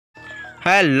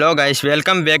Hello guys,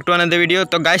 welcome back to another video.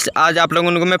 तो guys आज आप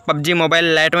लोगों को मैं पबजी मोबाइल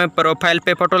लाइट में प्रोफाइल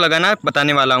पे फ़ोटो लगाना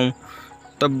बताने वाला हूं।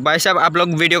 तो भाई साहब आप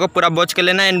लोग वीडियो को पूरा वॉच कर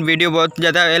लेना। एंड वीडियो बहुत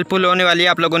ज़्यादा हेल्पफुल होने वाली है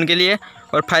आप लोगों के लिए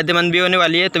और फ़ायदेमंद भी होने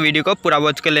वाली है, तो वीडियो को पूरा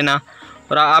वॉच कर लेना।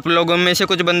 और आप लोगों में से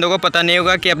कुछ बंदों को पता नहीं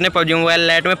होगा कि अपने पबजी मोबाइल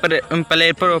लाइट में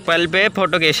प्ले प्रोफाइल पे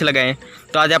फ़ोटो कैसे लगाएं,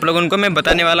 तो आज आप लोगों को मैं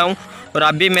बताने वाला हूँ। और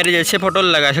आप भी मेरे जैसे फ़ोटो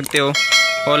लगा सकते हो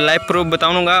और लाइव प्रूफ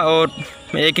बताऊँगा और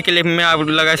एक ही क्लिप में आप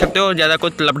लगा सकते हो, ज़्यादा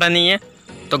कुछ लपड़ा नहीं है।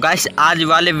 तो गाइस आज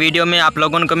वाले वीडियो में आप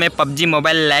लोगों को मैं पबजी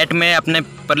मोबाइल लाइट में अपने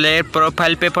प्लेयर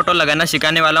प्रोफाइल पे फ़ोटो लगाना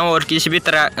सिखाने वाला हूँ और किसी भी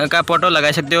तरह का फ़ोटो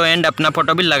लगा सकते हो एंड अपना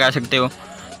फ़ोटो भी लगा सकते हो।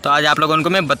 तो आज आप लोगों को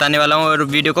मैं बताने वाला हूँ और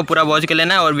वीडियो को पूरा वॉच कर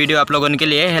लेना और वीडियो आप लोगों के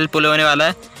लिए हेल्पफुल होने वाला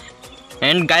है।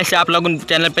 एंड गाइस आप लोग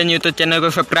चैनल पे न्यू तो चैनल को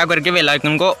सब्सक्राइब करके बेल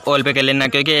आइकन को ऑल पे कर लेना,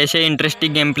 क्योंकि ऐसे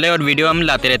इंटरेस्टिंग गेम प्ले और वीडियो हम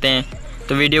लाते रहते हैं।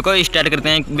 तो वीडियो को स्टार्ट करते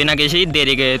हैं बिना किसी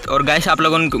देरी के। और गाइस आप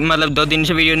लोगों को मतलब 2 दिन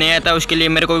से वीडियो नहीं आया था, उसके लिए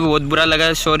मेरे को भी बहुत बुरा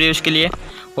लगा, सॉरी उसके लिए।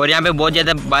 और यहाँ पे बहुत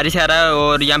ज़्यादा बारिश आ रहा है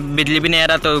और यहाँ पे बिजली भी नहीं आ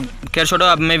रहा, तो खैर छोड़ो,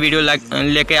 अब मैं वीडियो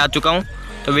लेके आ चुका हूँ।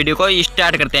 तो वीडियो को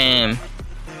स्टार्ट करते हैं।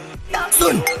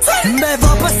 सुन मैं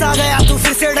वापस आ गया, तू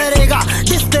फिर से डरेगा।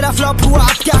 जिस तरह फ्लॉप हुआ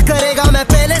अब क्या करेगा, मैं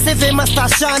पहले से फेमस था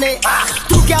शाने,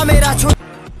 तू क्या मेरा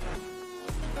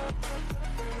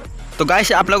तो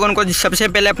गाइस आप लोगों को सबसे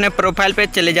पहले अपने प्रोफाइल पे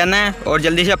चले जाना है और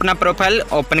जल्दी से अपना प्रोफाइल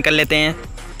ओपन कर लेते हैं।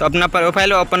 तो अपना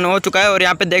प्रोफाइल ओपन हो चुका है और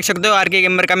यहाँ पे देख सकते हो आरके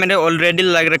गेमर का मेरे ऑलरेडी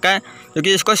लग रखा है,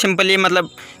 क्योंकि इसको सिंपली मतलब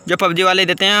जो पबजी वाले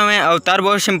देते हैं हमें अवतार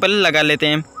वो सिंपल लगा लेते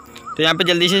हैं। तो यहाँ पे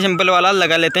जल्दी से सिंपल वाला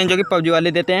लगा लेते हैं जो कि पबजी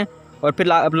वाले देते हैं। और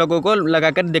फिर आप लोगों को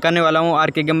लगा कर दिखाने वाला हूँ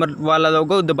आरके गेमर वाला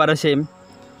लोगो दोबारा से,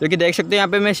 क्योंकि देख सकते हो यहाँ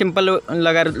पे मैं सिंपल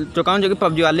लगा चुका हूँ जो कि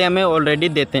पबजी वाले हमें ऑलरेडी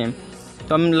देते हैं।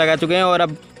 तो हम लगा चुके हैं।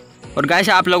 और गाइस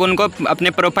आप लोगों को अपने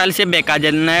प्रोफाइल से बैक आ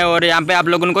जाना है और यहाँ पे आप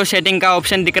लोगों को सेटिंग का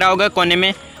ऑप्शन दिख रहा होगा कोने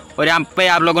में, और यहाँ पे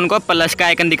आप लोगों को प्लस का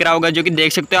आइकन दिख रहा होगा जो कि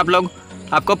देख सकते हो आप लोग।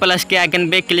 आपको प्लस के आइकन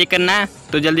पे क्लिक करना है,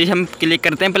 तो जल्दी से हम क्लिक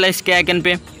करते हैं प्लस के आइकन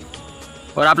पे।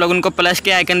 और आप लोगों को प्लस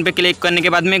के आइकन पे क्लिक करने के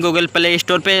बाद में गूगल प्ले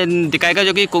स्टोर पे दिखाएगा,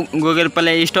 जो कि गूगल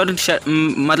प्ले स्टोर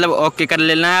मतलब ओके कर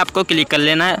लेना है, आपको क्लिक कर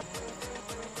लेना है।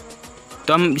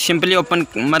 तो हम सिंपली ओपन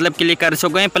मतलब क्लिक कर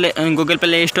चुके हैं गूगल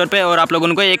प्ले स्टोर पे। और आप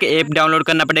लोगों को एक ऐप डाउनलोड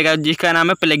करना पड़ेगा जिसका नाम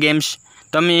है प्ले गेम्स।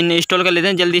 तो हम इंस्टॉल कर लेते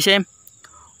हैं जल्दी से,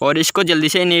 और इसको जल्दी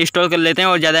से इंस्टॉल कर लेते हैं।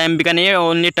 और ज़्यादा MB का नहीं है,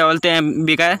 ओनली 12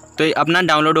 MB का है, तो अपना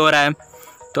डाउनलोड हो रहा है।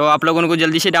 तो आप लोगों को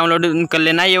जल्दी से डाउनलोड कर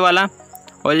लेना है ये वाला,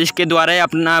 और इसके द्वारा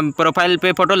अपना प्रोफाइल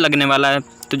पे फ़ोटो लगने वाला है।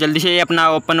 तो जल्दी से ये अपना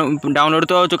ओपन डाउनलोड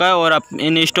तो हो चुका है और अब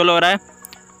इंस्टॉल हो रहा है,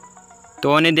 तो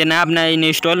होने देना है अपना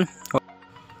इंस्टॉल।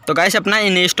 तो गाइस अपना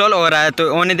इंस्टॉल हो रहा है, तो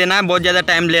होने देना है। बहुत ज़्यादा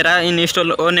टाइम ले रहा है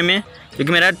इंस्टॉल होने में,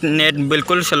 क्योंकि मेरा नेट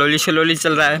बिल्कुल स्लोली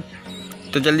चल रहा है।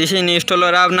 तो जल्दी से इंस्टॉल हो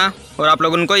रहा है अपना। और आप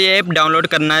लोगों को ये ऐप डाउनलोड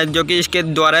करना है जो कि इसके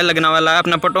द्वारा लगने वाला है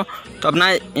अपना फ़ोटो। तो अपना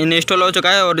इंस्टॉल हो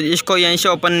चुका है और इसको यहीं से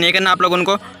ओपन नहीं करना आप लोगों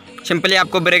को। सिंपली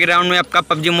आपको बैकग्राउंड में आपका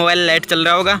पबजी मोबाइल लाइट चल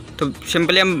रहा होगा, तो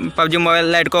सिंपली हम पबजी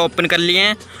मोबाइल लाइट को ओपन कर लिए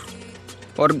हैं।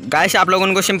 और गाइस आप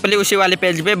लोगों को सिंपली उसी वाले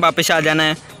पेज पे वापस आ जाना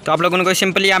है। तो आप लोगों को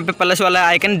सिंपली यहाँ पे प्लस वाला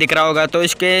आइकन दिख रहा होगा, तो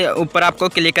इसके ऊपर आपको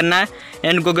क्लिक करना है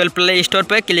एंड गूगल प्ले स्टोर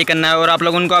पे क्लिक करना है। और आप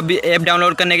लोगों को अभी ऐप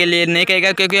डाउनलोड करने के लिए नहीं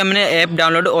कहेगा, क्योंकि हमने ऐप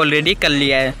डाउनलोड ऑलरेडी कर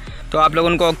लिया है। तो आप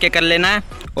लोगों को ओके कर लेना है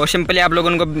और सिंपली आप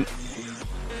लोगों को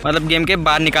मतलब गेम के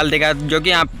बाहर निकाल देगा, जो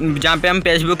कि जहाँ पे हम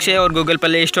फेसबुक से और गूगल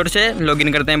प्ले स्टोर से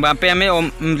लॉगिन करते हैं, वहाँ पे हमें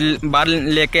बाहर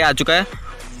लेके आ चुका है।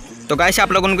 तो गाइस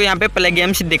आप लोगों को यहाँ पे प्ले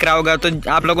गेम्स दिख रहा होगा, तो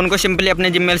आप लोगों को सिंपली अपने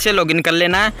जीमेल से लॉगिन कर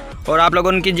लेना है। और आप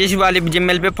लोगों की जिस वाली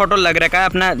जीमेल पे फ़ोटो लग रखा है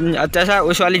अपना अच्छा सा,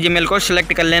 उस वाली जीमेल को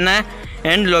सिलेक्ट कर लेना है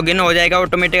एंड लॉगिन हो जाएगा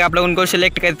ऑटोमेटिक आप लोगों को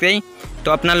सिलेक्ट करते ही।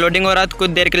 तो अपना लोडिंग हो रहा है, तो कुछ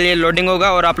देर के लिए लोडिंग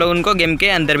होगा और आप लोगों को गेम के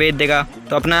अंदर भेज देगा।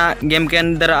 तो अपना गेम के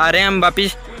अंदर आ रहे हैं हम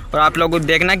वापस, और आप लोग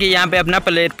देखना कि यहाँ पे अपना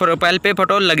प्रोफाइल पे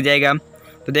फ़ोटो लग जाएगा।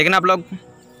 तो देखना आप लोग।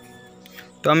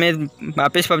 तो हमें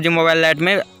वापस पबजी मोबाइल लाइट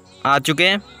में आ चुके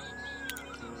हैं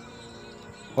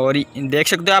और देख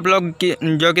सकते हो आप लोग कि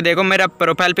जो कि देखो मेरा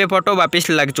प्रोफाइल पे फ़ोटो वापस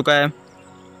लग चुका है।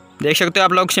 देख सकते हो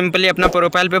आप लोग सिंपली अपना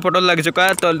प्रोफाइल पे फ़ोटो लग चुका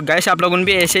है। तो गाइस आप लोगों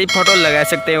भी ऐसे ही फ़ोटो लगा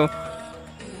सकते हो।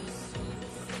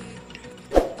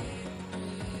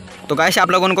 तो गाइस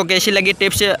आप लोगों को कैसी लगी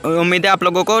टिप्स, उम्मीद है आप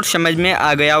लोगों को समझ में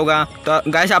आ गया होगा। तो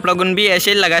गाइस आप लोगों भी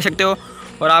ऐसे ही लगा सकते हो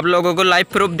और आप लोगों को लाइव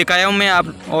प्रूफ दिखाया हूँ मैं,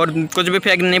 आप और कुछ भी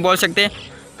फेक नहीं बोल सकते।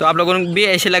 तो आप लोगों भी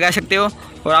ऐसे लगा सकते हो।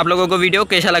 और आप लोगों को वीडियो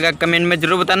कैसा लगा कमेंट में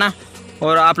ज़रूर बताना।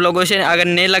 और आप लोगों से अगर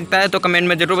नहीं लगता है तो कमेंट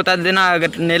में ज़रूर बता देना,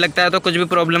 अगर नहीं लगता है तो कुछ भी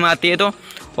प्रॉब्लम आती है तो।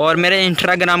 और मेरे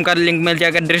इंस्टाग्राम का लिंक मिल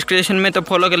जाएगा डिस्क्रिप्शन में, तो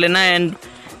फॉलो कर लेना। एंड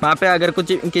वहाँ पे अगर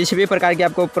कुछ किसी भी प्रकार की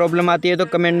आपको प्रॉब्लम आती है तो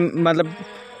कमेंट मतलब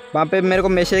वहाँ पे मेरे को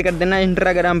मैसेज कर देना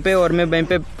इंस्टाग्राम पे, और मैं वहीं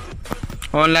पे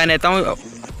ऑनलाइन रहता हूँ,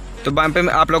 तो वहाँ पे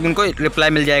आप लोगों को रिप्लाई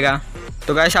मिल जाएगा।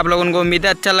 तो गाइस आप लोगों को उम्मीद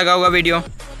है अच्छा लगा होगा वीडियो।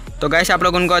 तो गाइस आप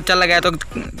लोगों को अच्छा लगा है तो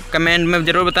कमेंट में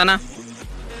ज़रूर बताना।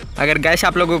 अगर गाइस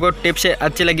आप लोगों को टिप्स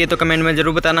अच्छी लगी तो कमेंट में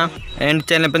ज़रूर बताना। एंड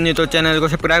चैनल पर नहीं तो चैनल को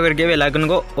सब्सक्राइब करके बेल आइकन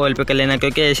को ऑल पे कर लेना,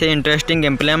 क्योंकि ऐसे इंटरेस्टिंग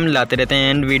गेम प्ले हम लाते रहते हैं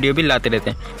एंड वीडियो भी लाते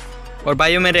रहते हैं। और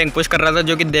भाइयों मैं रैंक पुश कर रहा था,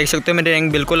 जो कि देख सकते हो मेरी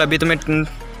रैंक बिल्कुल अभी तो मैं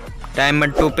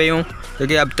डायमंड 2 पे हूँ,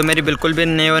 क्योंकि अब तो मेरी बिल्कुल भी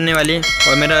नहीं होने वाली।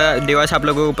 और मेरा डिवाइस आप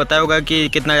लोगों को पता होगा कि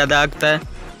कितना ज़्यादा आगता है,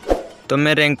 तो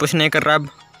मैं रैंक पुश नहीं कर रहा अब,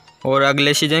 और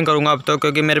अगले सीजन करूँगा अब तो,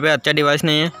 क्योंकि मेरे पे अच्छा डिवाइस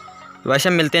नहीं है। वैसे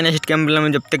मिलते हैं नेक्स्ट गेम प्ले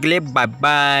में, जब तक के लिए बाय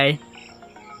बाय।